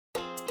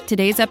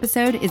Today's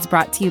episode is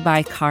brought to you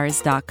by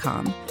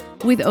Cars.com.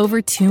 With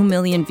over 2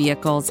 million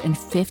vehicles and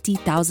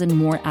 50,000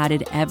 more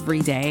added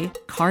every day,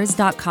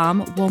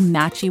 Cars.com will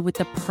match you with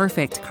the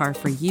perfect car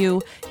for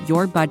you,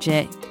 your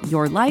budget,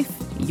 your life,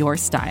 your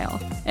style.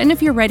 And if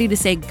you're ready to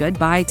say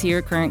goodbye to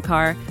your current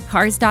car,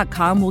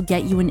 Cars.com will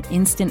get you an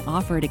instant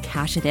offer to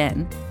cash it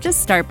in.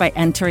 Just start by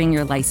entering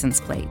your license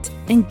plate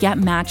and get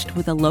matched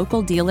with a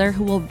local dealer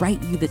who will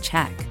write you the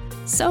check.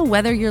 So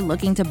whether you're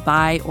looking to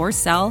buy or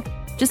sell,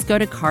 just go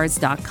to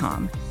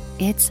Cars.com.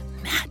 It's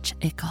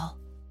magical.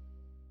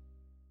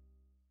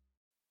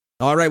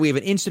 All right, we have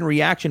an instant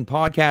reaction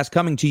podcast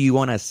coming to you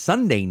on a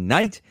Sunday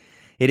night.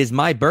 It is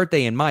my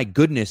birthday, and my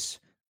goodness,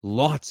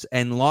 lots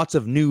and lots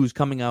of news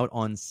coming out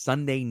on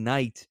Sunday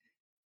night.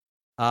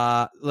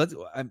 Let's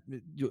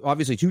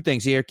obviously two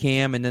things here,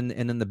 Cam, and then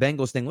the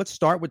Bengals thing. Let's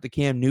start with the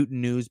Cam Newton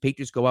news.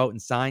 Patriots go out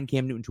and sign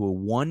Cam Newton to a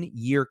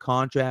 1-year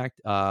contract.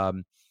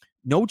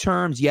 No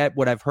terms yet.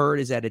 What I've heard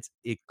is that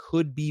it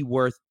could be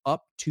worth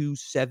up to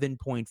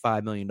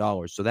 $7.5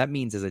 million. So that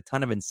means there's a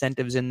ton of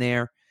incentives in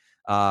there.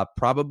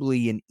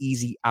 Probably an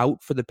easy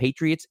out for the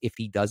Patriots if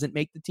he doesn't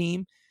make the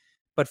team.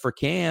 But for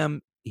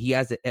Cam, he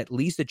has at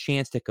least a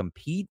chance to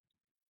compete.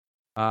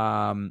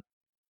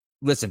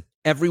 Listen,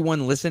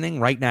 everyone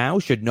listening right now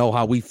should know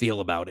how we feel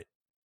about it.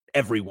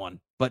 Everyone.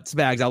 But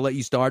Spags, I'll let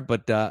you start,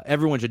 but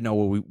everyone should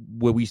know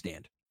where we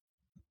stand.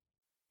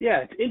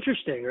 Yeah, it's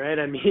interesting, right?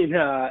 I mean,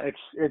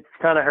 it's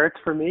kind of hurts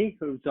for me,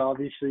 who's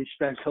obviously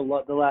spent the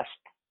last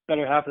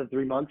better half of the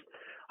 3 months.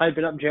 I've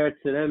been up Jarrett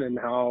Stidham and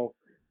how,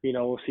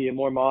 we'll see a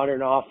more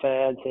modern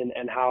offense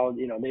and how,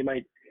 they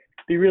might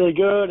be really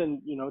good.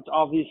 And, it's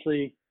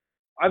obviously,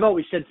 I've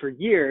always said for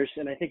years,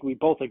 and I think we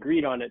both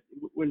agreed on it,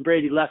 when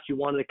Brady left, you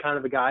wanted a kind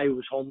of a guy who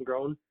was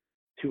homegrown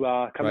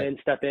to come in,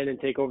 step in, and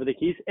take over the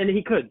keys. And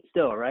he could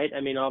still, right?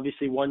 I mean,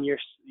 obviously 1 year,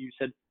 you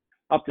said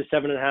up to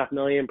 $7.5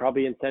 million,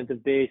 probably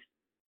incentive-based.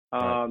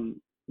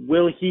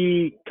 Will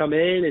he come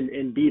in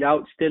and beat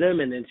out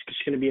Stidham, and it's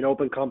just going to be an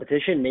open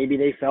competition? Maybe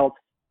they felt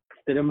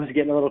Stidham was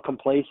getting a little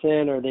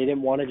complacent, or they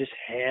didn't want to just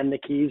hand the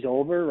keys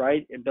over,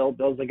 right? And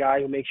Bill's the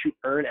guy who makes you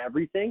earn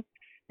everything.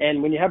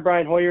 And when you have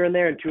Brian Hoyer in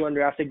there and two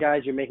undrafted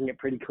guys, you're making it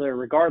pretty clear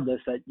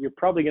regardless that you're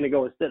probably going to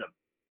go with Stidham.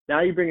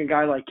 Now you bring a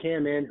guy like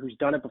Cam in who's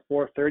done it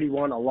before,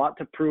 31, a lot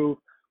to prove.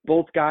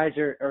 Both guys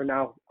are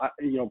now,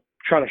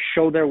 trying to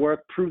show their worth,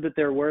 prove that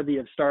they're worthy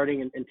of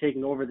starting and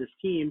taking over this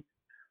team.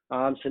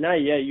 So now,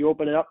 you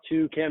open it up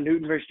to Cam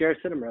Newton versus Jarrett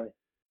Stidham, really.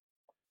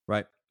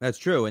 Right. That's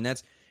true. And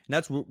that's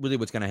really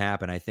what's going to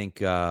happen. I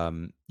think,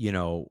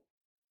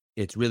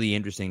 it's really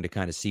interesting to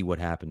kind of see what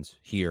happens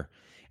here.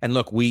 And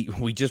look, we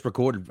just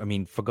recorded, I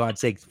mean, for God's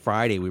sake,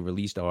 Friday, we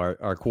released our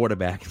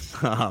quarterbacks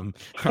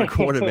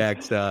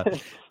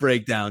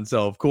breakdown.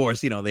 So of course,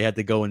 they had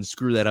to go and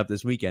screw that up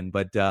this weekend.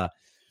 But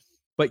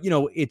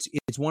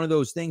it's one of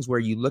those things where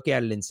you look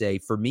at it and say,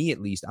 for me, at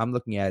least, I'm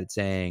looking at it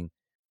saying,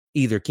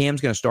 either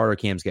Cam's going to start or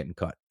Cam's getting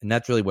cut. And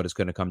that's really what it's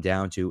going to come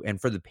down to.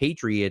 And for the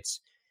Patriots,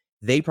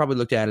 they probably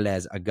looked at it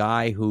as a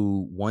guy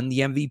who won the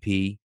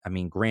MVP. I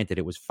mean, granted,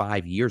 it was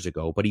 5 years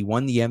ago, but he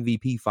won the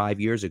MVP 5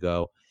 years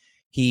ago.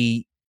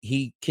 He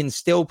can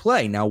still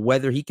play. Now,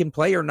 whether he can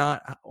play or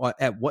not,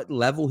 at what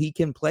level he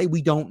can play,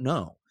 we don't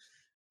know.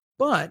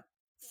 But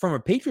from a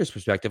Patriots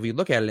perspective, you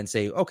look at it and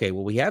say, okay,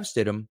 well, we have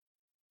Stidham.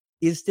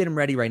 Is Stidham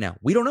ready right now?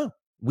 We don't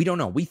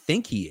know. We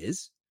think he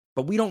is,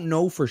 but we don't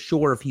know for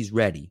sure if he's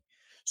ready.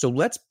 So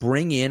let's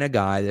bring in a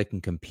guy that can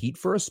compete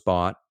for a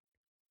spot.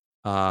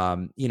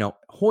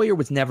 Hoyer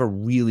was never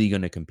really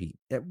going to compete.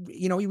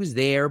 He was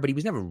there, but he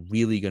was never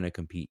really going to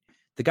compete.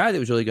 The guy that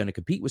was really going to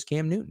compete was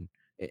Cam Newton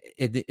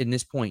in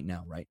this point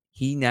now, right?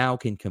 He now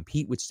can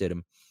compete with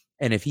Stidham.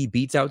 And if he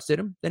beats out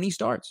Stidham, then he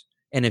starts.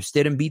 And if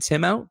Stidham beats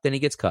him out, then he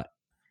gets cut.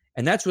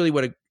 And that's really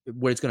what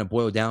it's going to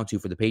boil down to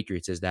for the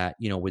Patriots is that,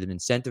 with an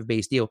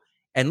incentive-based deal.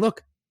 And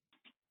look,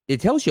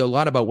 it tells you a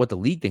lot about what the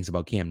league thinks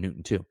about Cam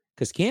Newton too.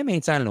 Because Cam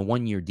ain't signing a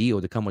 1-year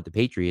deal to come with the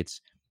Patriots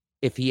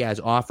if he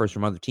has offers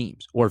from other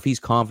teams or if he's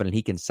confident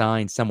he can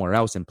sign somewhere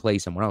else and play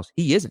somewhere else.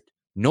 He isn't.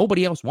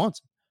 Nobody else wants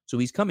him. So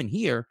he's coming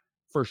here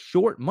for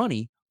short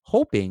money,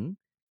 hoping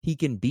he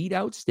can beat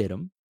out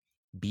Stidham,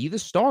 be the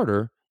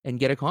starter, and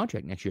get a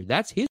contract next year.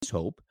 That's his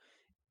hope.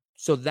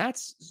 So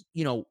that's,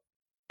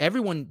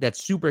 everyone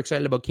that's super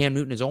excited about Cam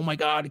Newton is, oh my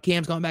God,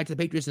 Cam's going back to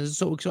the Patriots. And this is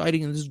so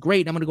exciting. And this is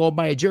great. I'm going to go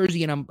buy a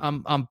jersey and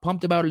I'm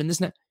pumped about it. And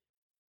this and that.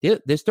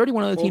 There's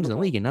 31 other teams in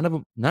the league, and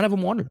none of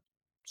them wanted him.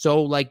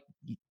 So,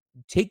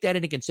 take that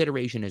into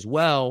consideration as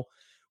well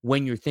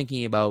when you're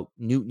thinking about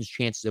Newton's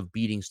chances of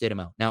beating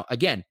Stidham out. Now,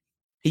 again,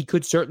 he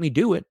could certainly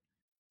do it,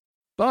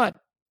 but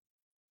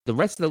the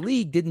rest of the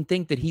league didn't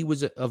think that he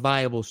was a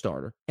viable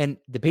starter, and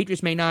the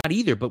Patriots may not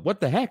either. But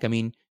what the heck? I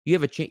mean, you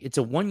have it's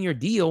a 1-year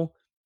deal,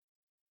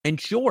 and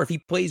sure, if he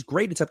plays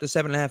great, it's up to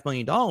 $7.5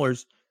 million.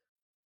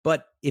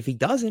 But if he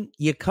doesn't,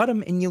 you cut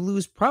him and you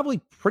lose probably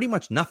pretty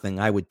much nothing,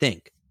 I would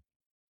think.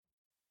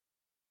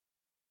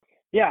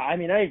 Yeah, I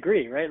mean, I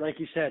agree, right? Like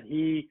you said,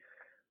 he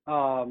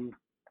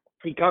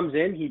comes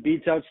in, he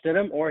beats out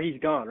Stidham, or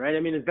he's gone, right? I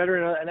mean, it's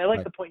better. And I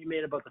like the point you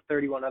made about the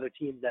 31 other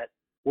teams that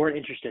weren't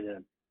interested in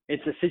him.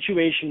 it's a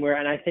situation where,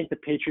 and I think the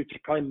Patriots are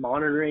probably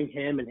monitoring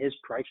him and his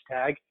price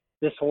tag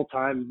this whole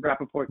time.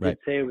 Rappaport did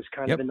say it was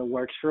kind of in the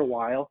works for a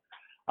while.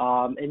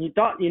 And you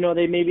thought,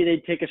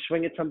 they'd take a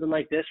swing at something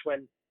like this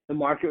when the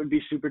market would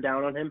be super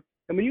down on him.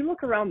 And when you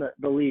look around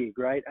the league,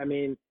 right, I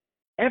mean,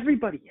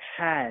 everybody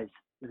has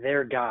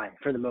their guy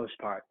for the most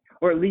part,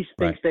 or at least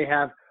thinks they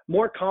have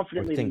more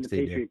confidently than the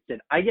Patriots did.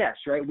 I guess,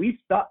 right? We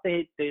thought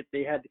they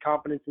had the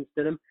confidence in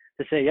Stidham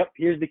to say, yep,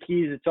 here's the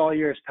keys. It's all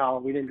yours, pal.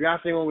 We didn't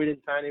draft anyone. We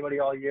didn't sign anybody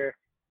all year,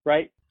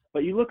 right?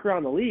 But you look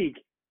around the league,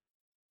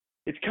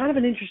 it's kind of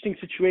an interesting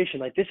situation.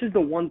 Like, this is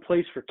the one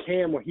place for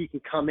Cam where he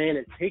can come in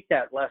and take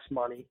that less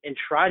money and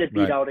try to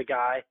beat out a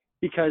guy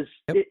because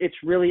it's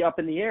really up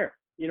in the air.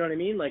 You know what I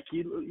mean? Like,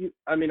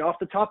 I mean, off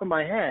the top of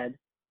my head,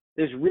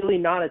 there's really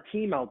not a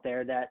team out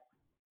there that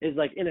is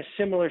like in a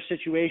similar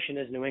situation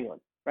as New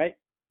England, right?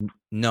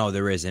 No,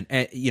 there isn't.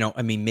 And,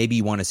 I mean, maybe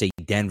you want to say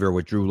Denver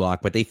with Drew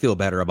Lock, but they feel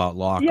better about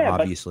Lock,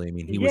 obviously. I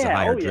mean, he was a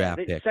higher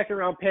draft pick.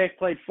 Second-round pick,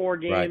 played 4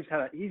 games.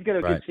 He's got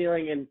a good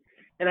ceiling.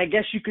 And I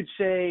guess you could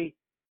say,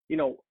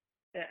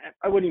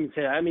 I wouldn't even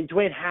say that. I mean,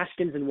 Dwayne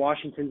Haskins in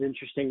Washington's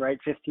interesting, right?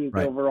 15th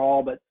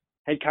overall, but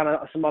had kind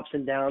of some ups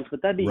and downs.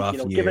 But that'd be,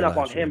 giving up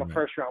on him, a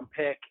first-round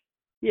pick.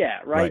 Yeah,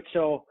 right?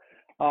 So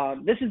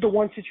this is the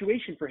one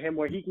situation for him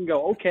where he can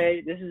go,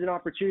 okay, this is an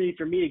opportunity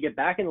for me to get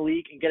back in the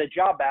league and get a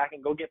job back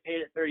and go get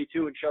paid at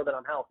 32 and show that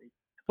I'm healthy.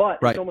 But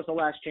it's almost a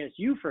last chance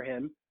for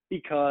him,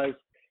 because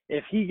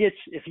if he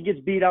gets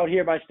beat out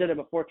here by Stidham,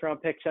 a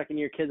 4th-round pick,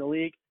 second-year kid in the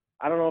league,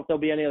 I don't know if there'll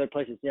be any other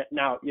places yet.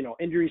 Now,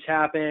 injuries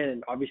happen,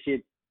 and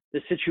obviously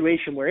the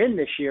situation we're in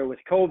this year with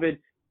COVID,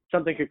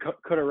 something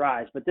could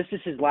arise. But this is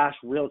his last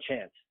real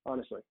chance,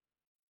 honestly.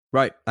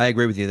 Right. I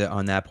agree with you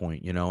on that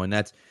point,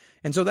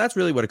 and so that's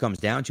really what it comes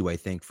down to, I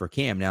think, for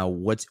Cam. Now,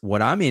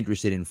 what I'm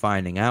interested in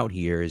finding out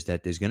here is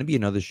that there's going to be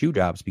another shoe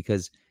drops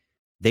because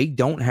they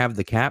don't have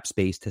the cap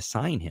space to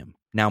sign him.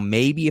 Now,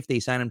 maybe if they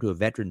sign him to a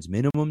veterans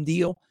minimum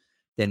deal,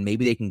 then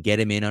maybe they can get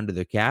him in under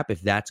the cap. If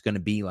that's going to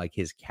be like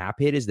his cap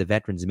hit is the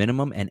veterans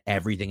minimum and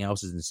everything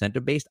else is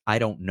incentive based, I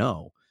don't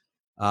know.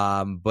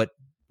 But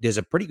there's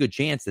a pretty good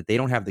chance that they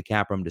don't have the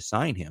cap room to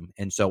sign him.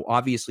 And so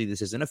obviously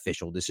this isn't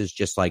official. This is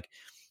just like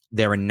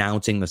they're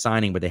announcing the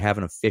signing, but they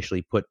haven't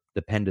officially put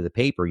the pen to the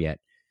paper yet.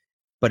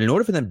 But in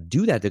order for them to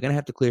do that, they're going to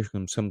have to clear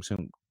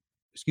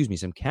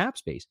some cap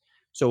space.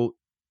 So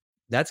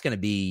that's going to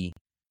be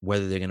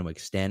whether they're going to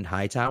extend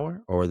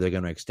Hightower, or they're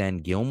going to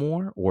extend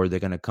Gilmore, or they're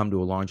going to come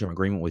to a long-term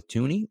agreement with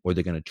Tooney, or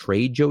they're going to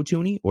trade Joe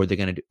Tooney, or they're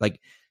going to do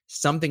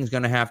something's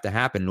going to have to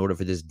happen in order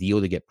for this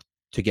deal to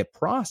get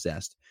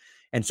processed.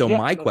 And so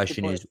my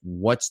question is,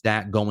 what's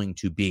that going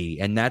to be?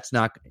 And that's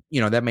not,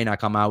 that may not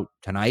come out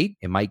tonight.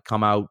 It might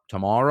come out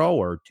tomorrow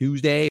or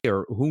Tuesday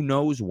or who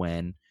knows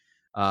when.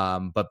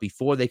 But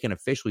before they can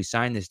officially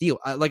sign this deal,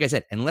 like I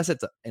said, unless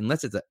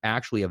it's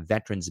actually a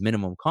veterans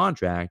minimum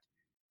contract,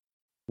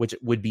 which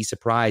would be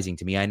surprising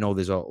to me. I know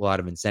there's a lot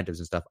of incentives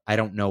and stuff. I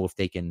don't know if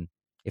they can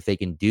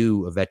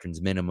do a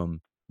veterans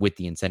minimum with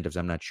the incentives.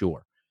 I'm not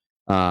sure.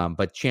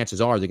 But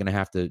chances are they're going to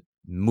have to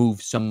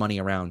move some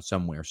money around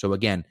somewhere. So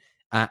again,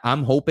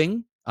 I'm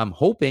hoping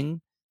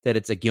that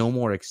it's a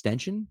Gilmore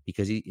extension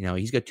because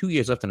he's got 2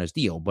 years left on his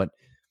deal, but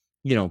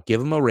give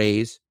him a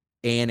raise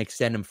and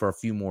extend him for a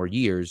few more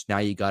years. Now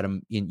you got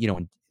him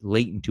in,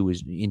 late into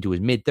his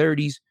mid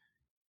 30s.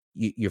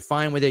 You're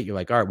fine with it. You're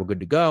like, all right, we're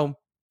good to go.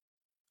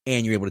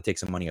 And you're able to take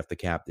some money off the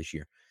cap this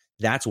year.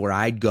 That's where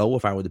I'd go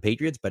if I were the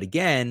Patriots. But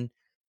again,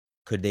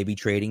 could they be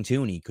trading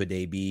Tooney? Could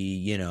they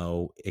be,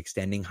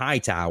 extending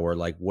Hightower?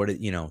 Like what,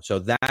 so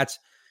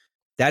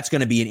that's going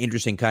to be an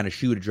interesting kind of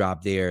shoe to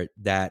drop there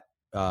that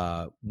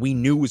we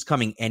knew was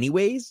coming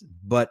anyways,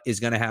 but is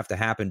going to have to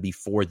happen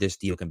before this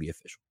deal can be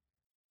official.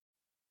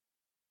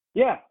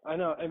 Yeah, I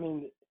know. I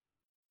mean,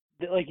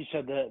 like you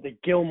said, the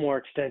Gilmore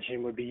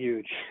extension would be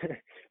huge,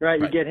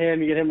 right? You get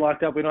him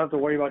locked up. We don't have to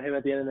worry about him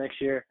at the end of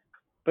next year.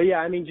 But yeah,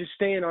 I mean, just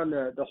staying on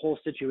the whole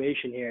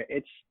situation here,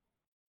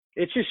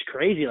 it's just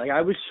crazy. Like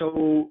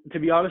to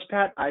be honest,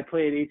 Pat, I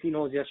played 18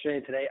 holes yesterday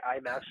and today.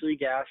 I'm absolutely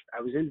gassed.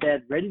 I was in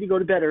bed, ready to go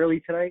to bed early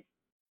tonight.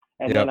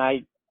 And then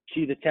I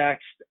see the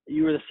text.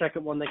 You were the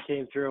second one that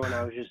came through, and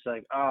I was just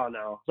like, oh, no.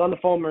 I was on the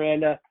phone,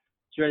 Miranda.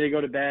 She's ready to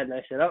go to bed, and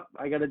I said,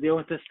 I got to deal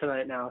with this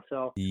tonight now.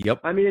 So,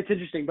 I mean, it's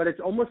interesting, but it's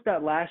almost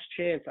that last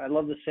chance. I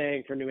love the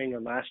saying for New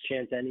England, last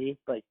chance any,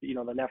 like, the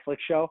Netflix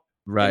show.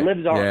 Right. It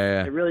lives on.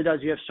 Yeah. It really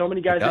does. You have so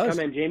many guys that come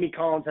in. Jamie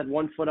Collins had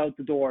 1 foot out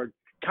the door.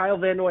 Kyle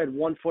Van Noy had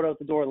 1 foot out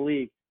the door of the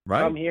league.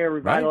 Right. Come here,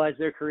 revitalize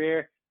their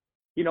career.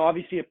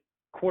 Obviously a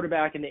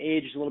quarterback and the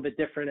age is a little bit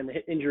different, and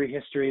the injury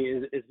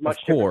history is much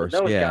different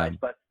than those guys.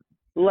 But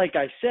like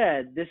I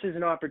said, this is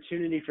an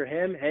opportunity for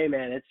him. Hey,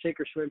 man, it's sink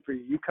or swim for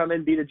you. You come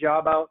in, beat a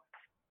job out.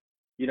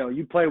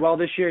 You play well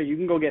this year, you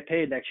can go get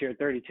paid next year at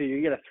 32.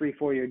 You get a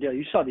 3-4 year deal.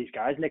 You saw these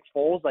guys, Nick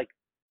Foles, like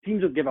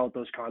teams will give out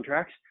those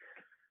contracts,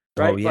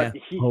 right? Oh, yeah.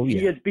 But he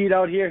gets beat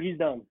out here, he's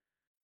done.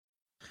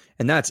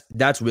 And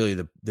that's really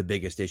the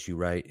biggest issue,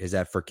 right? Is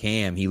that for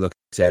Cam, he looks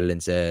at it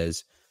and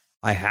says,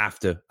 I have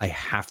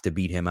to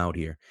beat him out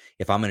here.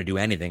 If I'm going to do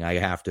anything, I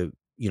have to,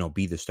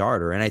 be the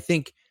starter. And I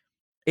think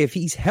if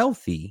he's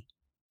healthy,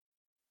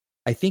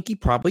 I think he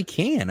probably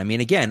can. I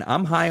mean, again,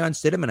 I'm high on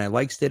Stidham, and I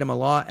like Stidham a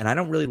lot, and I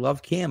don't really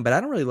love Cam, but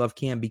I don't really love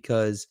Cam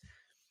because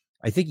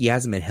I think he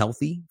hasn't been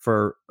healthy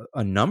for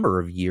a number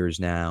of years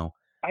now.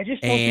 I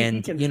just don't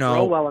think he can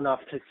throw well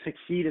enough to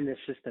succeed in this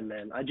system,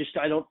 man. I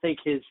don't think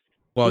he's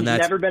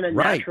never been a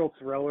natural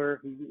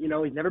thrower.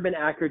 He's never been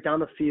accurate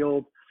down the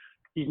field.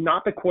 He's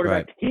not the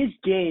quarterback. Right. His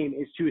game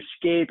is to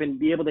escape and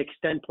be able to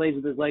extend plays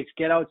with his legs,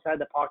 get outside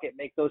the pocket,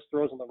 make those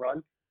throws on the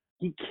run.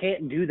 He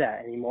can't do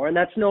that anymore. And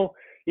that's no,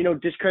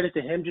 discredit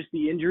to him, just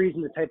the injuries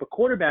and the type of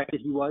quarterback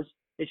that he was.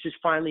 It's just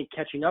finally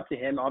catching up to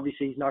him.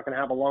 Obviously, he's not going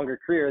to have a longer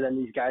career than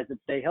these guys that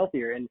stay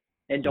healthier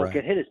and don't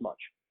get hit as much.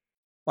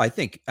 Well, I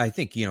think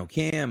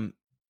Cam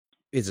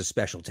is a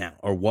special talent,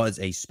 or was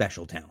a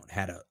special talent.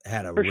 Had a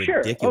for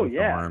ridiculous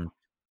arm,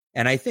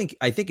 and I think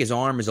his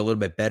arm is a little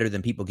bit better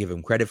than people give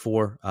him credit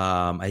for.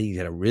 I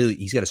think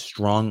he's got a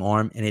strong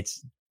arm, and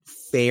it's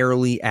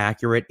fairly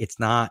accurate. It's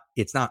not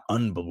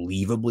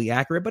unbelievably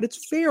accurate, but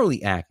it's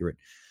fairly accurate.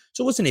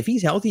 So listen, if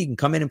he's healthy, he can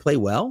come in and play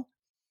well.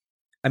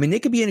 I mean, they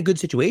could be in a good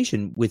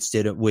situation with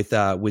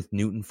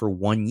Newton for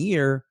 1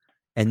 year,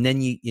 and then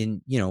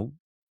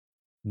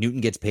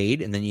Newton gets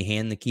paid, and then you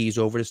hand the keys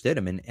over to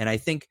Stidham. And I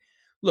think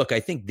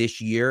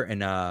this year,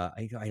 and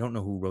I don't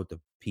know who wrote the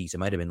piece. It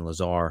might have been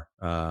Lazar.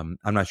 I'm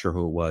not sure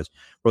who it was.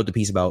 Wrote the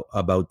piece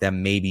about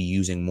them maybe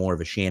using more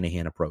of a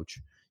Shanahan approach,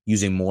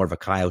 using more of a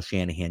Kyle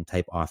Shanahan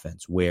type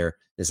offense, where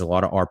there's a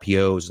lot of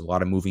RPOs, a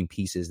lot of moving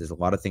pieces, there's a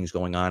lot of things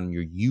going on, and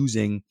you're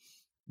using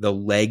the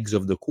legs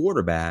of the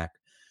quarterback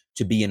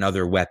to be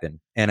another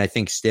weapon. And I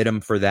think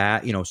Stidham for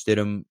that,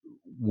 Stidham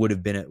would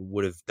have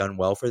done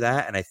well for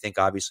that. And I think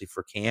obviously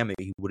for Cam,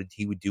 he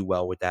would do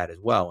well with that as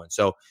well. And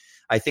so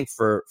I think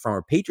from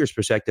a Patriots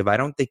perspective, I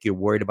don't think you're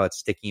worried about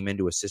sticking him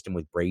into a system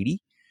with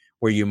Brady,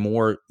 where you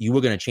were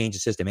going to change the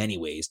system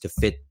anyways to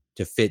fit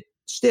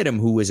Stidham,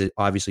 who is a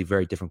obviously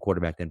very different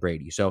quarterback than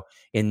Brady. So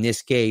in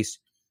this case,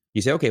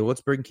 you say, okay, well,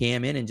 let's bring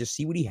Cam in and just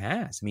see what he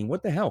has. I mean,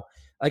 what the hell?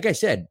 Like I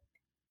said,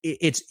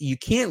 you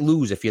can't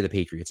lose if you're the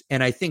Patriots.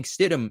 And I think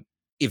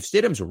if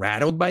Stidham's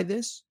rattled by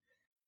this,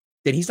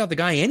 then he's not the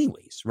guy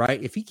anyways,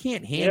 right? If he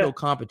can't handle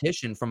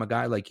competition from a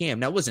guy like Cam.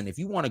 Now, listen, if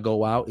you want to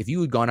go out, if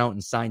you had gone out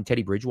and signed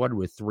Teddy Bridgewater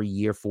with a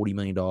 3-year, $40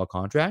 million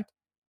contract,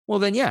 well,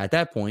 then, yeah, at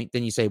that point,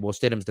 then you say, well,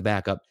 Stidham's the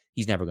backup.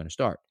 He's never going to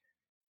start.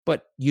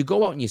 But you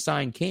go out and you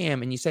sign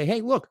Cam and you say,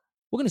 hey, look,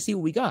 we're going to see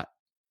what we got.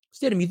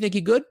 Stidham, you think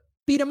you're good?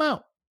 Beat him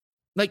out.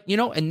 And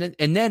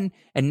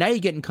now you're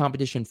getting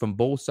competition from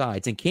both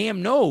sides. And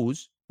Cam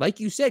knows, like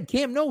you said,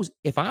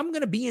 if I'm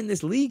going to be in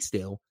this league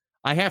still,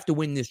 I have to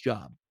win this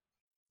job.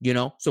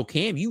 So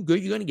Cam, you're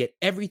going to get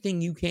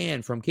everything you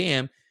can from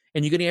Cam,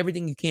 and you're going to get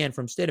everything you can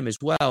from Stidham as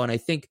well. And I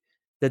think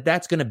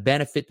that's going to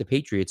benefit the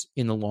Patriots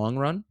in the long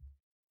run.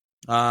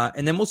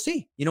 And then we'll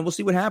see. We'll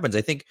see what happens.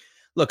 I think,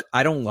 look,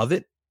 I don't love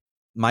it.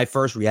 My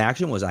first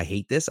reaction was, I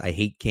hate this. I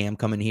hate Cam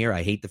coming here.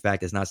 I hate the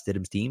fact it's not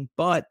Stidham's team.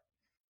 But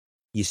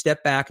you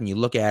step back and you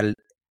look at it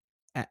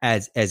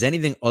as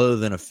anything other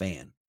than a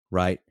fan,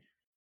 right?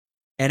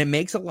 And it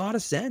makes a lot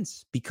of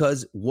sense,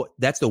 because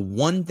that's the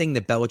one thing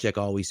that Belichick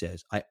always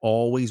says. I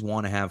always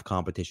want to have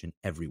competition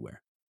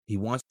everywhere. He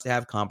wants to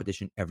have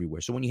competition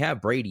everywhere. So when you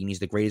have Brady and he's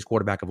the greatest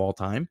quarterback of all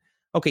time,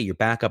 okay, your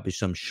backup is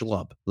some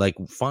schlub, like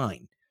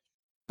fine.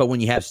 But when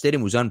you have Stidham,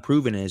 who's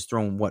unproven and has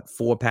thrown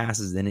 4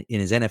 passes in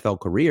his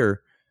NFL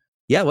career,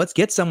 yeah, let's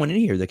get someone in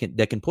here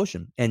that can push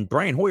him. And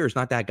Brian Hoyer's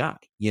not that guy,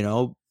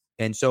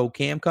 And so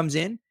Cam comes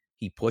in,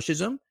 he pushes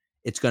him.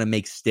 It's going to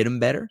make Stidham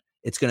better.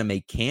 It's going to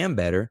make Cam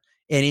better.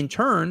 And in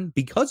turn,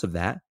 because of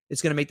that,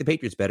 it's going to make the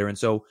Patriots better. And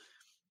so,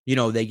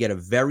 they get a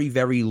very,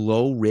 very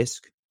low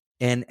risk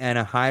and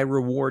a high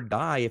reward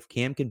guy if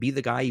Cam can be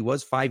the guy he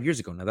was 5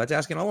 years ago. Now, that's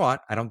asking a lot.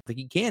 I don't think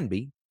he can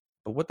be.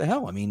 But what the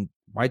hell? I mean,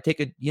 why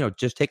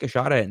just take a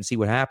shot at it and see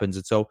what happens.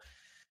 And so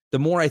the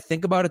more I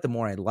think about it, the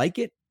more I like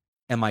it.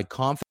 Am I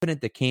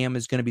confident that Cam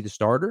is going to be the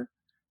starter?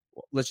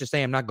 Well, let's just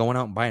say I'm not going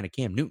out and buying a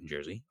Cam Newton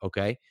jersey,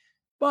 okay?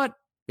 But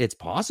it's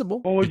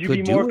possible. Well, would you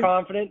be more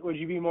confident? Would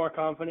you be more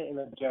confident in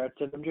a Jarrett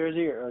Stidham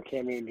jersey or a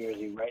Cam Newton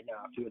jersey right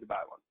now if you were to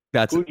buy one?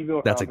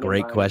 That's a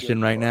great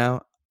question right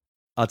now.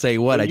 I'll tell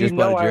you what. I just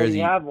bought a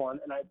jersey. I already have one,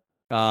 and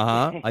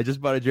I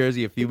just bought a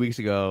jersey a few weeks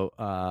ago,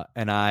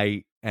 and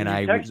I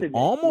was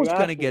almost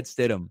going to get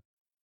Stidham.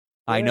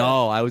 Yeah. I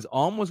know. I was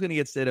almost going to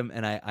get Stidham,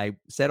 and I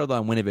settled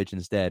on Winovich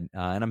instead,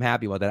 and I'm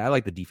happy about that. I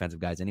like the defensive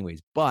guys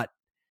anyways, but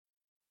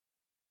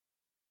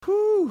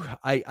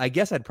I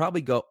guess I'd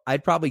probably go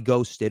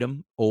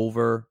Stidham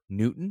over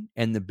Newton.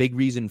 And the big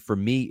reason for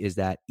me is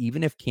that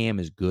even if Cam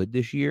is good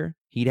this year,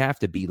 he'd have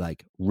to be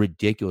like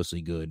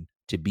ridiculously good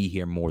to be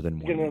here more than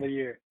 1 year. Another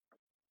year.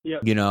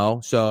 Yeah.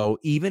 So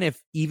even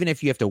if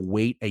you have to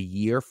wait a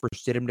year for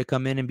Stidham to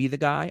come in and be the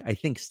guy, I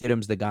think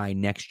Stidham's the guy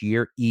next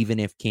year, even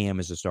if Cam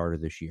is a starter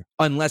this year.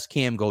 Unless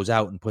Cam goes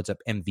out and puts up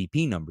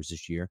MVP numbers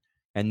this year,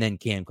 and then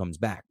Cam comes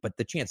back. But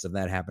the chances of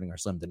that happening are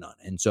slim to none.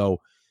 And so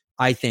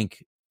I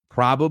think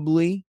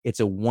probably it's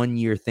a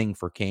 1-year thing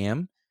for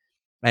Cam.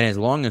 And as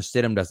long as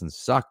Stidham doesn't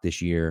suck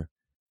this year,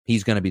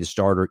 he's going to be the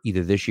starter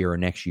either this year or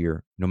next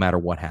year, no matter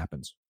what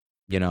happens.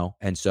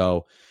 And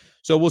so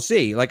we'll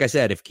see. Like I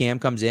said, if Cam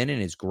comes in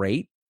and is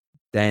great,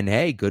 then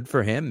hey, good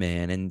for him,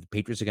 man. And the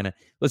Patriots are gonna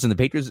listen. The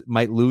Patriots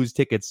might lose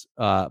ticket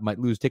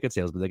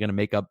sales, but they're gonna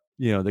make up.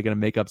 They're gonna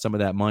make up some of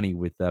that money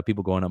with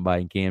people going and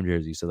buying Cam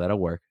jerseys. So that'll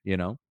work.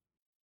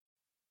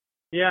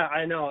 Yeah,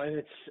 I know, and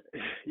it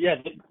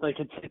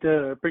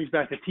brings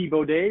back the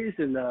Tebow days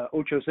and the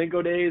Ocho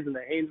Cinco days and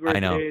the I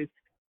Hainsworth know. days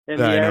and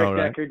the I know, Eric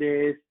right? Decker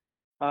days.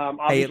 Hey, at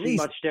Obviously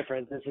least much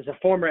different. This is a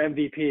former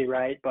MVP,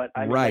 right? But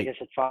I mean, right. like I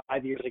said,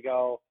 5 years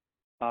ago,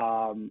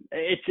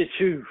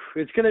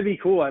 it's going to be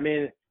cool. I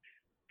mean,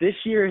 this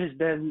year has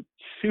been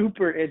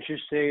super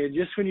interesting. And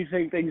just when you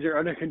think things are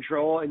under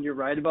control and you're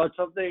right about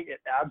something,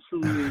 it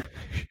absolutely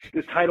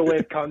the tidal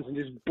wave comes and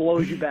just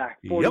blows you back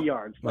 40 Yep.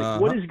 yards.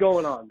 Like, what is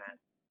going on, man?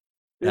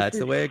 That's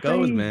the way it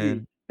goes, crazy.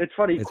 man. It's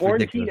funny. It's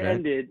Quarantine ridiculous, right?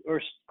 ended,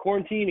 or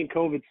quarantine and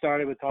COVID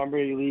started with Tom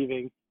Brady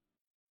leaving,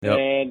 Yep.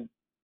 and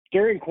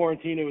during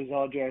quarantine it was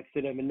all Jarrett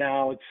Stidham, and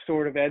now it's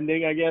sort of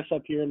ending, I guess,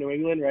 up here in New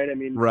England, right? I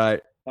mean,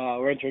 Right.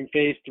 we're entering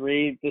phase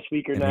 3 this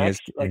week or And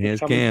next. here's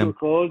It's coming Cam. to a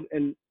close,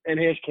 and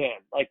here's Cam.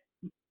 Like,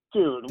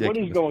 dude, Ridiculous, what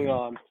is going man.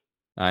 on?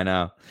 I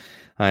know.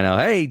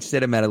 Hey,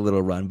 Stidham had a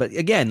little run, but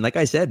again, like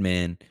I said,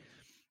 man,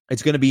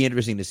 it's going to be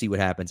interesting to see what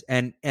happens.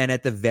 And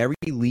at the very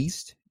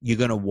least, you're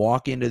going to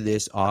walk into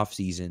this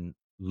offseason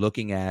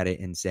looking at it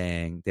and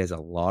saying there's a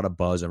lot of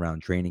buzz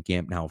around training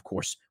camp. Now, of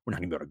course, we're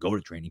not going to be able to go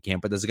to training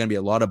camp, but there's going to be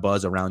a lot of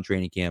buzz around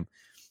training camp.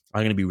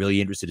 I'm going to be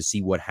really interested to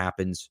see what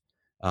happens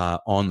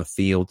on the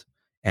field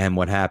and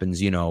what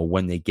happens,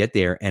 when they get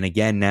there. And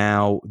again,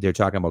 now they're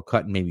talking about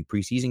cutting maybe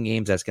preseason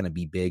games. That's going to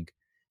be big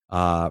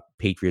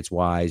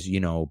Patriots-wise,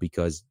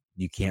 because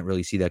you can't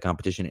really see that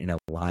competition in a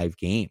live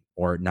game,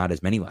 or not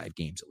as many live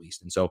games at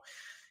least. And so,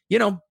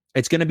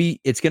 it's going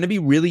to be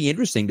really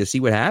interesting to see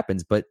what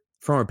happens. But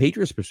from a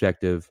Patriots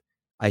perspective,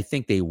 I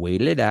think they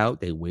waited it out.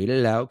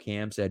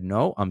 Cam said,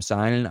 no, I'm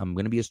signing. I'm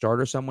going to be a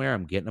starter somewhere.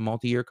 I'm getting a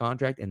multi-year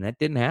contract. And that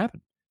didn't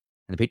happen.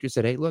 And the Patriots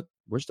said, hey, look,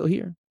 we're still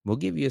here. We'll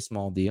give you a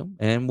small deal,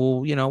 and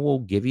we'll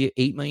give you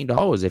 $8 million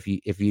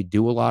if you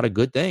do a lot of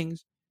good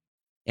things,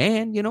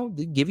 and,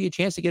 give you a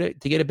chance to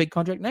get a big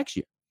contract next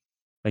year.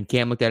 And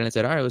Cam looked at it and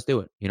said, all right, let's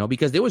do it.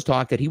 Because there was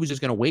talk that he was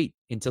just going to wait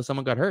until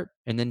someone got hurt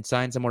and then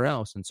sign somewhere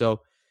else. And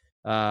so,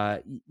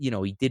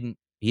 he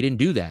didn't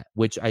do that,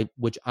 which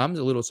I'm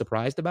a little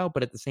surprised about.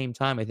 But at the same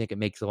time, I think it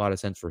makes a lot of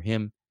sense for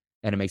him,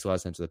 and it makes a lot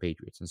of sense for the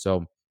Patriots. And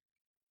so,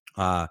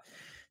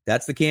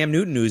 that's the Cam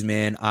Newton news,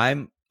 man.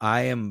 I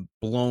am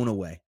blown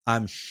away.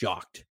 I'm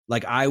shocked.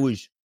 Like, I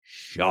was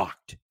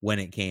shocked when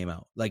it came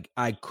out. Like,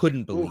 I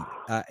couldn't believe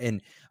it.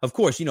 And of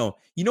course,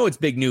 it's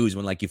big news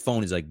when like your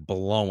phone is like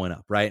blowing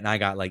up, right? And I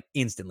got like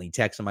instantly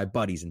texts from my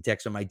buddies and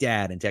texts from my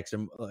dad and texts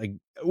from like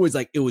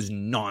it was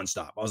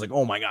nonstop. I was like,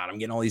 oh my God, I'm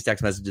getting all these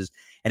text messages,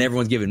 and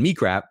everyone's giving me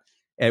crap.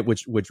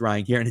 Which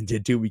Ryan Kieran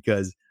did too,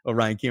 because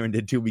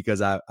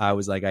I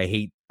was like, I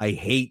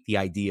hate the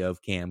idea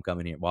of Cam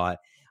coming here. Well,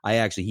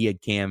 he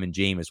had Cam and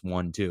Jameis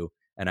 1-2.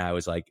 And I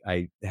was like,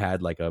 I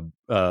had like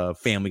a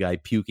Family Guy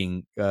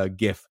puking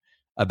gif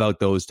about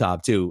those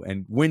top two.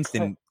 And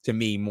Winston, to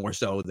me, more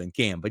so than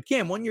Cam. But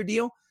Cam, 1-year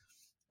deal,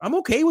 I'm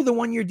okay with a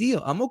 1-year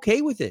deal. I'm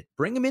okay with it.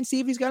 Bring him in,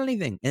 see if he's got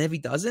anything. And if he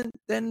doesn't,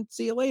 then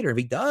see you later. If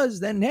he does,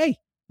 then hey,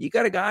 you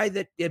got a guy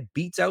that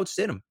beats out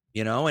Stidham,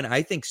 And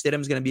I think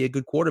Stidham's going to be a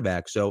good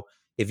quarterback. So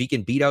if he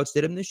can beat out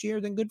Stidham this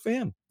year, then good for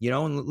him,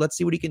 And let's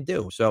see what he can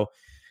do. So,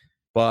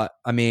 but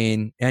I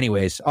mean,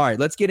 anyways, all right,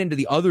 let's get into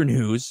the other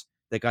news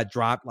that got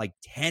dropped like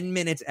 10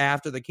 minutes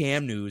after the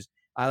Cam news.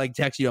 I like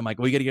text you. I'm like,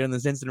 we got to get in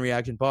this instant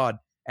reaction pod.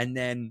 And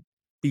then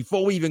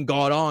before we even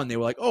got on, they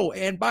were like, oh,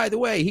 and by the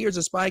way, here's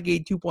a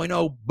SpyGate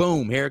 2.0.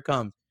 Boom, here it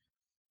comes.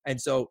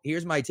 And so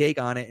here's my take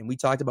on it. And we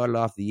talked about it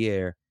off the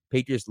air.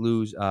 Patriots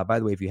lose. By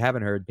the way, if you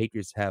haven't heard,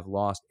 Patriots have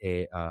lost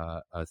a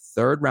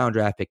third round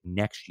draft pick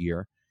next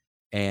year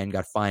and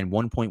got fined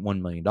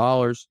 $1.1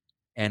 million.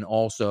 And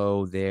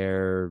also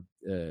their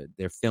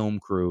film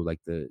crew, like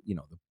the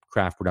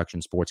Craft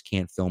Production Sports,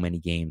 can't film any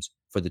games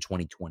for the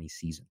 2020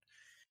 season.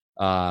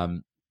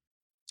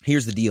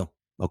 Here's the deal,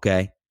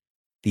 okay?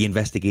 The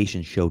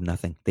investigation showed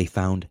nothing. They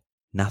found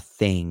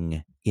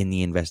nothing in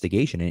the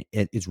investigation. And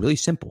it's really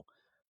simple.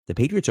 The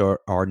Patriots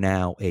are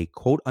now a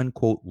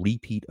quote-unquote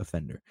repeat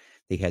offender.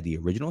 They had the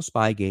original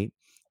SpyGate,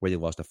 where they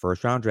lost a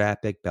first-round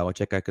draft pick.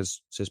 Belichick got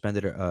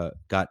suspended,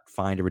 got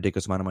fined a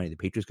ridiculous amount of money. The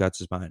Patriots got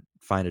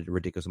fined a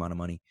ridiculous amount of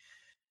money.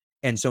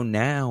 And so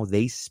now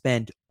they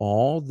spent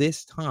all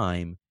this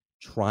time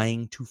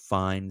trying to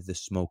find the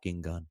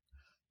smoking gun,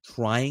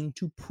 trying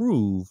to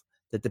prove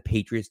that the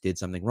Patriots did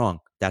something wrong.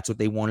 That's what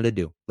they wanted to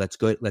do. Let's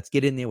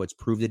get in there. Let's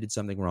prove they did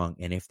something wrong.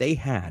 And if they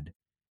had,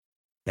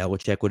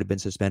 Belichick would have been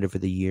suspended for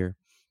the year.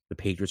 The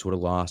Patriots would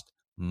have lost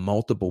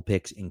multiple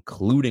picks,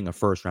 including a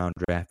first-round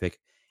draft pick.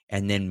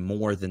 And then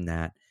more than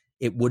that,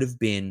 it would have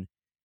been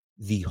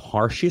the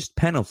harshest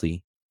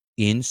penalty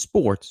in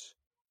sports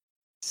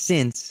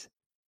since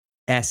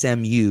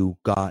SMU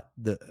got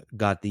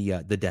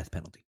the death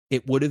penalty.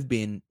 It would have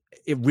been,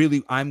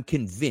 I'm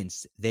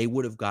convinced they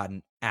would have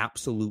gotten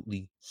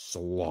absolutely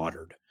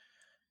slaughtered.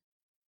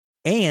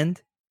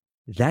 And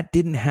That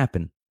didn't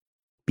happen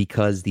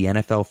because the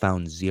NFL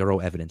found zero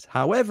evidence.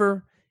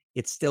 However,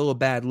 it's still a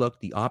bad look.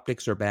 The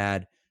optics are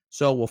bad.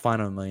 So we'll fine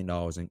them $1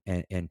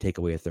 million and take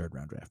away a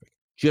third-round draft pick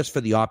just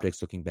for the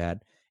optics looking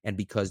bad and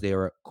because they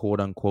are a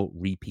quote-unquote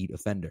repeat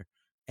offender.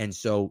 And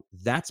so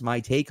that's my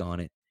take on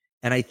it.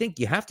 And I think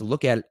you have to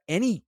look at it.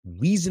 Any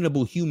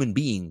reasonable human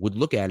being would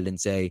look at it and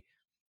say,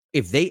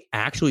 if they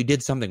actually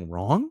did something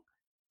wrong,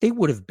 they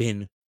would have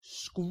been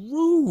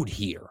screwed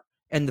here.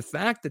 And the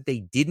fact that they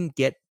didn't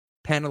get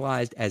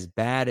penalized as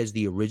bad as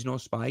the original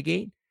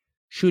SpyGate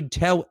should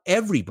tell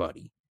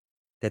everybody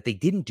that they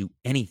didn't do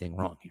anything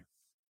wrong here.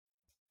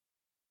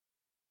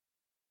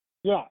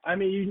 Yeah, I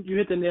mean, you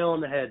hit the nail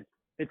on the head.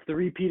 It's the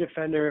repeat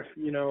offender.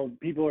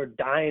 People are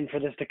dying for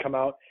this to come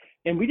out.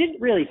 And we didn't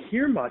really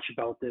hear much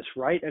about this,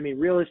 right? I mean,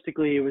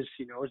 realistically, it was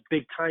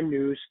big time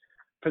news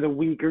for the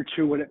week or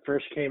two when it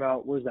first came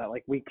out. Was that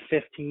like week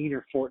 15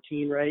 or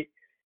 14, right?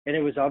 And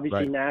it was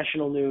obviously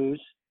national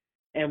news.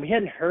 And we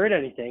hadn't heard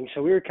anything.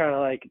 So we were kind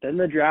of like, then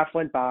the draft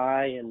went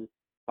by and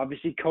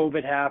obviously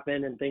COVID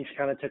happened and things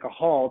kind of took a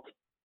halt.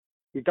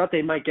 You thought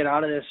they might get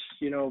out of this,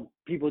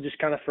 people just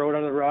kind of throw it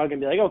on the rug and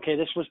be like, okay,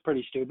 this was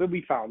pretty stupid.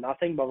 We found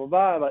nothing, blah, blah,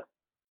 blah. But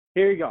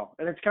here you go.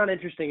 And it's kind of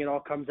interesting. It all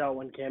comes out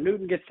when Cam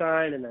Newton gets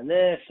signed and then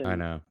this. And I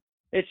know.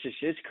 It's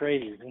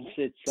crazy.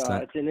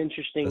 It's an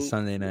interesting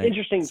Sunday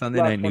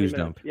night news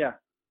dump. Yeah.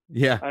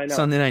 Yeah, I know.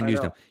 Sunday night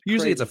news dump.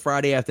 Usually Crazy. it's a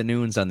Friday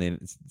afternoon Sunday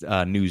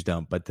news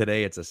dump, but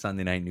today it's a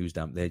Sunday night news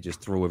dump. They just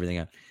threw everything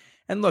out.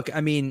 And look,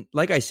 I mean,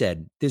 like I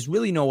said, there's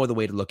really no other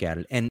way to look at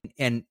it.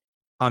 And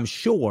I'm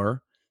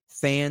sure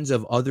fans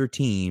of other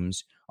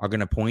teams are going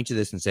to point to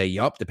this and say,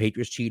 yup, the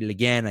Patriots cheated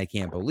again. I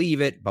can't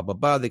believe it. Blah, blah,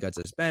 blah. They got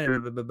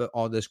suspended, blah, blah, blah,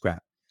 all this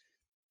crap.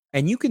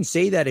 And you can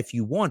say that if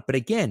you want. But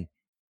again,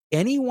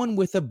 anyone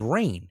with a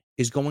brain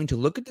is going to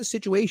look at the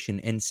situation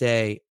and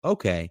say,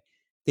 okay,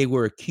 they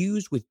were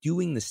accused with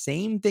doing the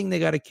same thing they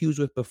got accused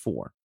with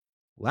before.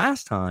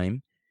 Last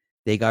time,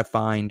 they got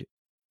fined.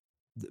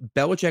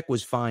 Belichick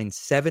was fined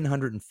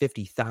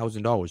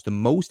 $750,000, the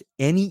most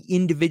any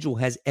individual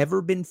has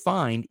ever been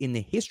fined in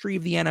the history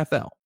of the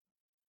NFL.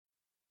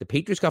 The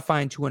Patriots got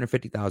fined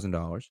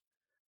 $250,000.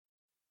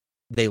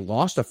 They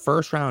lost a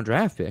first-round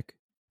draft pick.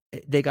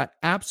 They got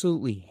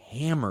absolutely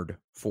hammered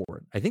for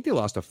it. I think they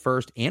lost a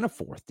first and a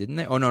fourth, didn't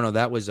they? Oh, no,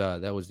 that was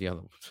the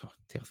other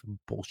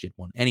bullshit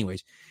one.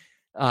 Anyways,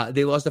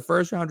 they lost the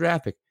first-round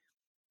draft pick.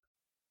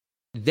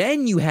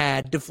 Then you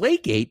had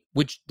Deflategate,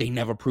 which they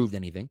never proved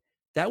anything.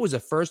 That was a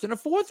first and a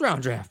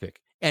fourth-round draft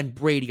pick, and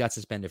Brady got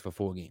suspended for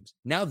 4 games.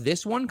 Now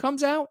this one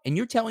comes out, and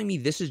you're telling me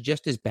this is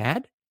just as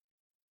bad,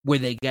 where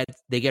they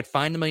get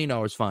fined $1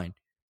 million fine.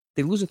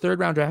 They lose a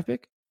third-round draft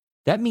pick?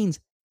 That means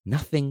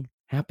nothing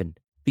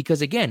happened.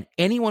 Because, again,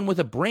 anyone with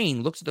a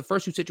brain looks at the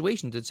first 2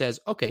 situations and says,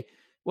 okay,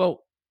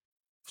 well,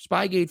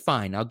 SpyGate,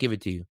 fine, I'll give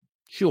it to you.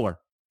 Sure.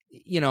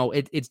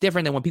 It's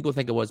different than what people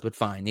think it was, but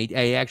fine.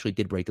 They actually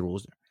did break the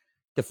rules there.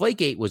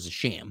 Deflategate was a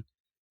sham,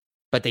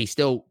 but they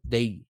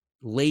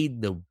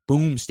laid the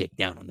boomstick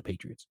down on the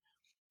Patriots.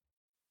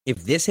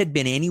 If this had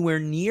been anywhere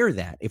near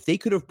that, if they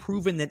could have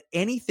proven that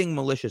anything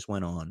malicious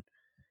went on,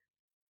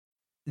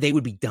 they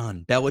would be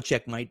done.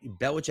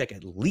 Belichick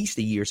at least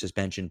a year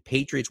suspension.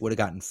 Patriots would have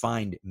gotten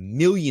fined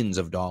millions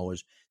of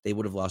dollars. They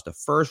would have lost a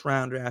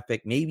first-round draft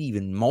pick, maybe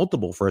even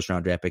multiple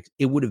first-round draft picks.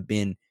 It would have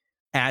been,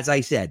 as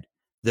I said,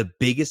 the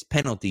biggest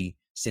penalty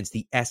since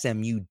the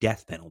SMU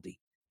death penalty.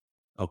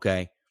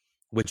 Okay?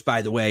 Which,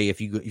 by the way, if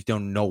you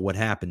don't know what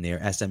happened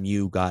there,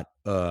 SMU got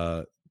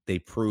they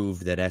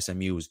proved that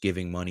SMU was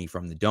giving money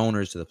from the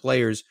donors to the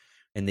players,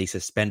 and they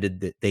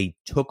suspended that. They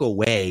took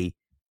away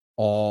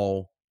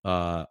all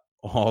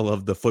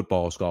of the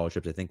football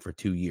scholarships, I think, for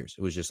 2 years.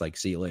 It was just like,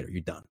 see you later,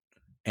 you're done.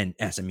 And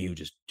SMU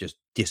just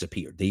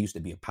disappeared. They used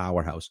to be a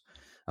powerhouse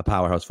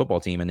football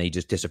team, and they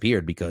just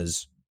disappeared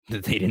because they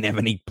didn't have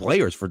any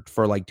players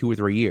for like 2 or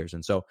 3 years.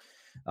 And so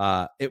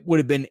it would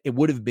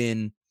have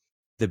been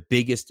the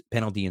biggest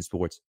penalty in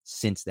sports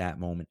since that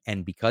moment.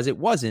 And because it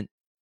wasn't,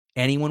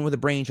 anyone with a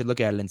brain should look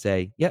at it and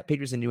say, yeah,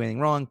 Patriots didn't do anything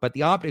wrong, but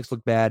the optics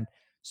look bad.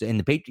 So in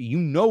the Patriots,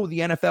 the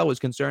NFL is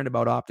concerned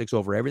about optics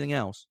over everything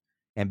else.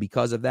 And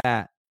because of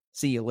that,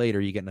 see you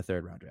later, you're getting a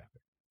third-round draft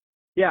pick.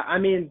 Yeah, I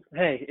mean,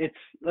 hey, it's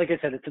like I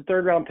said, it's a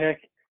third-round pick.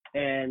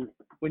 And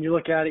when you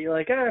look at it, you're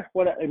like,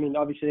 what? I mean,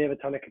 obviously they have a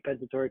ton of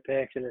compensatory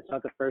picks, and it's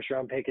not the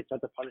first-round pick. It's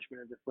not the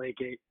punishment of the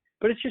Deflategate.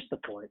 But it's just the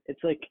point. It's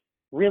like,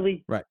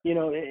 really? Right.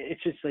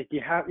 It's just like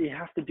you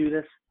have to do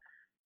this.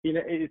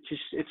 It's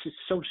just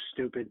so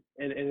stupid.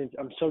 And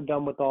I'm so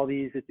done with all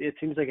these. It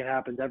seems like it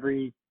happens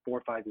every 4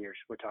 or 5 years.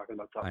 We're talking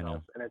about something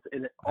else.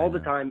 And all the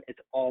time, it's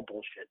all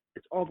bullshit.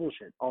 It's all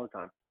bullshit all the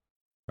time.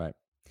 Right.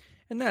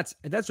 And that's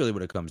really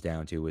what it comes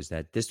down to, is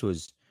that this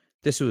was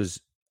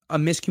a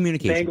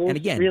miscommunication. Bengals, and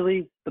again,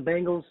 really, the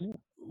Bengals.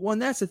 Well,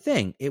 and that's the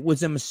thing. It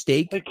was a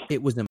mistake.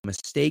 It was a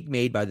mistake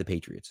made by the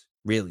Patriots.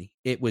 Really,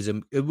 it was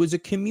a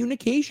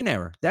communication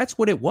error. That's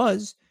what it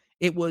was.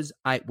 It was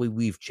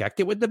we've checked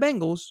it with the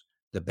Bengals.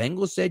 The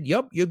Bengals said,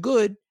 "Yup, you're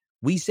good."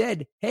 We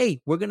said,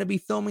 hey, we're going to be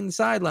filming the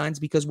sidelines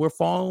because we're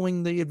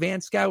following the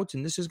advanced scouts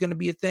and this is going to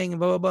be a thing and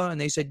blah, blah, blah.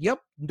 And they said, yep,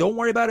 don't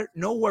worry about it.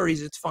 No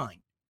worries. It's fine.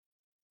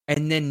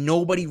 And then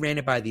nobody ran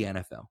it by the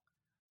NFL.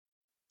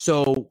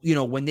 So,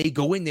 when they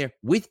go in there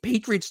with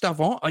Patriot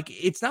stuff on, like,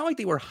 it's not like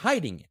they were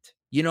hiding it.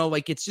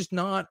 Like, it's just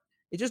not,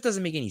 it just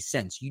doesn't make any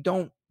sense. You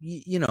don't,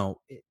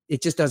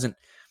 it just doesn't.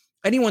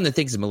 Anyone that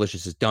thinks it's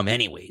malicious is dumb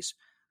anyways.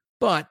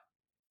 But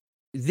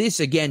this,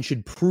 again,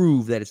 should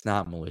prove that it's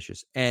not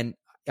malicious. And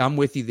I'm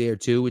with you there,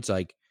 too. It's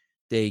like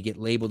they get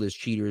labeled as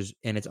cheaters,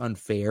 and it's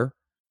unfair.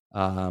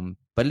 But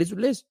it is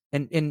what it is.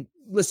 And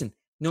listen,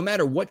 no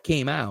matter what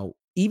came out,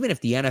 even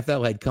if the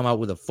NFL had come out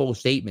with a full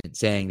statement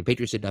saying the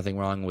Patriots did nothing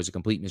wrong, it was a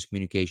complete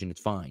miscommunication, it's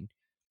fine,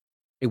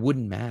 it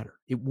wouldn't matter.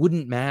 It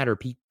wouldn't matter.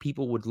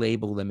 People would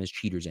label them as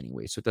cheaters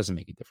anyway, so it doesn't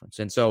make a difference.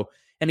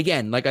 And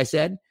again, like I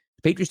said,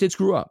 the Patriots did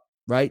screw up,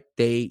 right?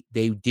 They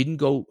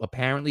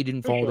apparently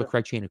didn't follow the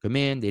correct chain of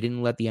command. They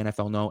didn't let the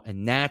NFL know,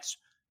 and that's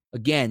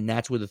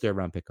where the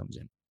third-round pick comes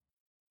in.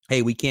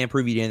 Hey, we can't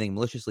prove you did anything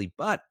maliciously,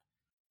 but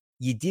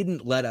you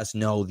didn't let us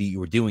know that you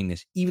were doing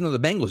this, even though the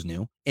Bengals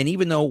knew, and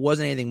even though it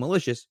wasn't anything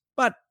malicious,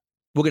 but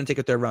we're going to take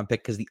a third-round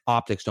pick because the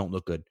optics don't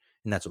look good,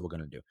 and that's what we're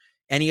going to do.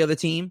 Any other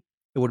team,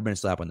 it would have been a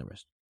slap on the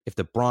wrist. If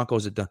the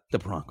Broncos had done the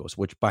Broncos,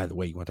 which, by the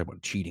way, you want to talk about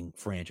a cheating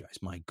franchise,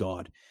 my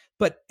God.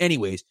 But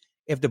anyways,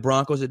 if the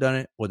Broncos had done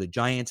it, or the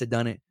Giants had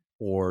done it,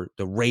 or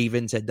the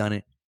Ravens had done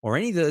it, or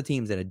any of the other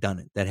teams that had done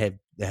it, that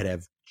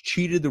have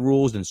cheated the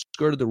rules and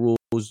skirted the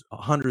rules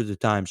hundreds of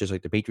times, just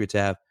like the Patriots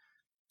have,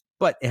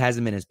 but it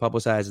hasn't been as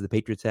publicized as the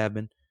Patriots have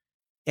been.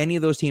 Any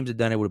of those teams had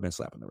done it, would have been a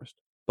slap on the wrist.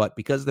 But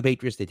because of the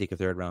Patriots, they take a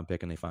third-round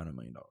pick and they find $1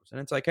 million.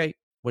 And it's like, hey,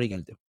 what are you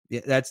going to do?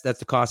 Yeah, that's the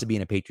cost of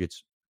being a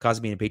Patriots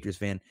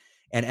fan.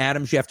 And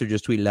Adam Schefter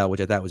just tweeted out,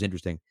 which I thought was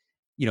interesting.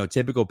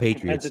 Typical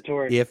Patriots.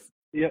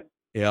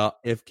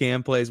 If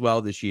Cam plays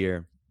well this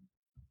year,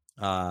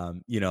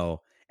 and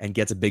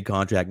gets a big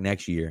contract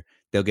next year,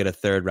 they'll get a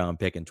third-round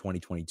pick in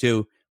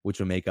 2022, which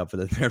will make up for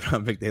the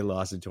third-round pick they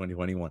lost in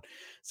 2021.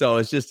 So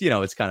it's just,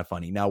 it's kind of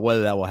funny. Now,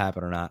 whether that will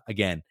happen or not,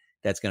 again,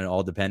 that's going to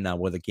all depend on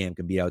whether Cam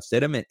can beat out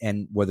Stidham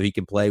and whether he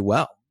can play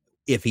well,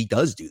 if he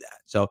does do that.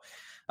 So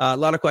a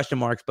lot of question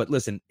marks, but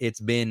listen,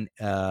 it's been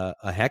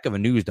a heck of a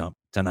news dump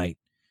tonight.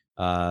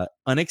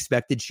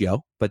 Unexpected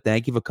show, but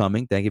thank you for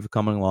coming. Thank you for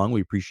coming along.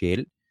 We appreciate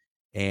it.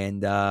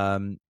 And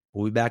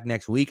we'll be back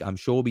next week. I'm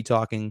sure we'll be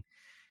talking.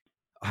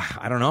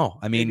 I don't know.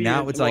 I mean,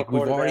 now it's like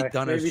we've already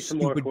done our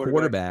stupid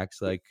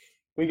quarterbacks. Like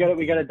we got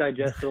to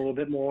digest it a little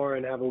bit more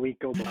and have a week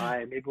go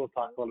by. Maybe we'll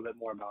talk a little bit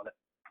more about it.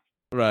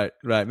 Right.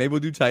 Maybe we'll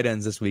do tight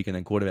ends this week and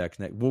then quarterbacks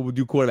next. We'll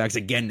do quarterbacks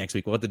again next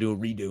week. We'll have to do a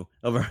redo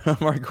of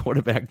our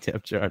quarterback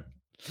depth chart.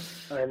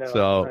 I know.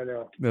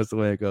 So that's the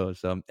way it goes.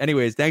 So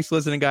anyways, thanks for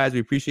listening, guys. We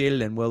appreciate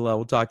it, and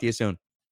we'll talk to you soon.